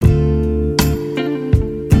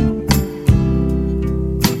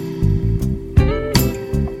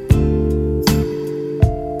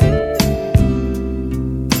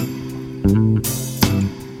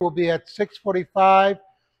will be at 6:45.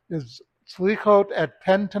 There's Slichot at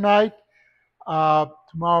 10 tonight.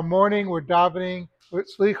 Tomorrow morning we're davening with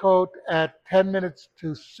Slichot at 10 minutes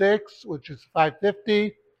to 6, which is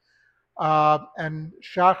 5:50, and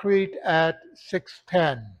Shachrit at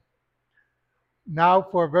 6:10. Now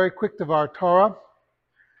for a very quick Devar Torah.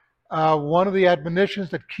 One of the admonitions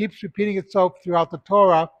that keeps repeating itself throughout the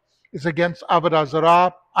Torah is against Avodah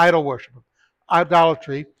Zarah, idol worship,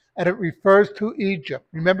 idolatry, and it refers to Egypt.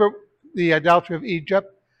 Remember the idolatry of Egypt?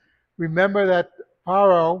 Remember that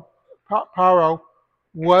Paro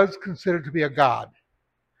was considered to be a god.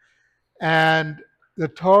 And the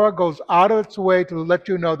Torah goes out of its way to let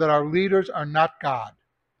you know that our leaders are not God,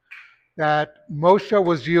 that Moshe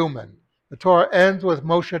was human. The Torah ends with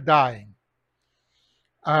Moshe dying.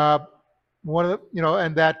 And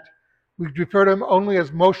that we refer to him only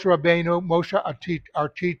as Moshe Rabbeinu, Moshe our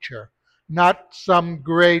teacher, not some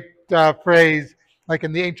great phrase like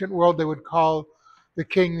in the ancient world they would call the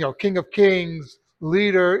king, King of Kings,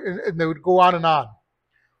 leader, and they would go on and on.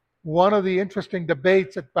 One of the interesting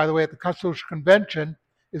debates, by the way, at the Constitutional Convention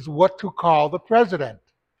is what to call the president.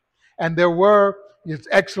 And there were His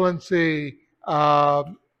Excellency,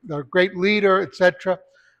 the great leader, etc.,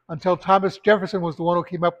 until Thomas Jefferson was the one who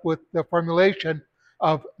came up with the formulation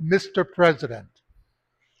of Mr. President,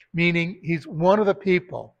 meaning he's one of the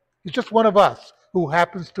people. He's just one of us who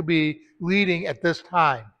happens to be leading at this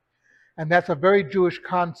time. And that's a very Jewish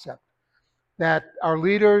concept, that our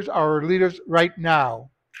leaders are our leaders right now.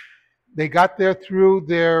 They got there through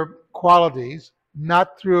their qualities,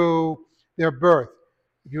 not through their birth.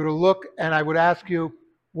 If you were to look, and I would ask you,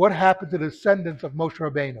 what happened to the descendants of Moshe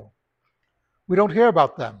Rabbeinu? We don't hear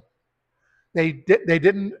about them. They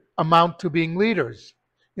didn't amount to being leaders.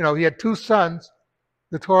 He had two sons.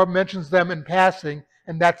 The Torah mentions them in passing,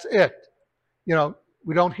 and that's it.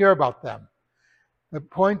 We don't hear about them. The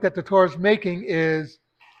point that the Torah is making is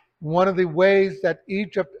one of the ways that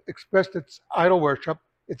Egypt expressed its idol worship,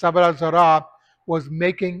 its Avodah Zarah, was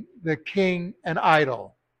making the king an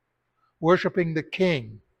idol, worshiping the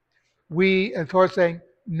king. And Torah is saying,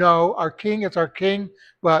 no, our king is our king,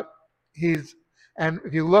 but and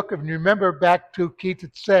if you remember back to Ki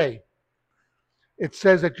Tetzei, it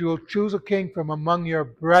says that you will choose a king from among your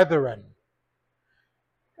brethren.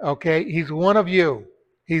 Okay, he's one of you.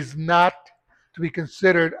 He's not to be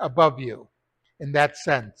considered above you in that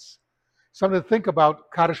sense. Something to think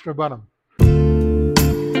about, Kaddish Rabbanim.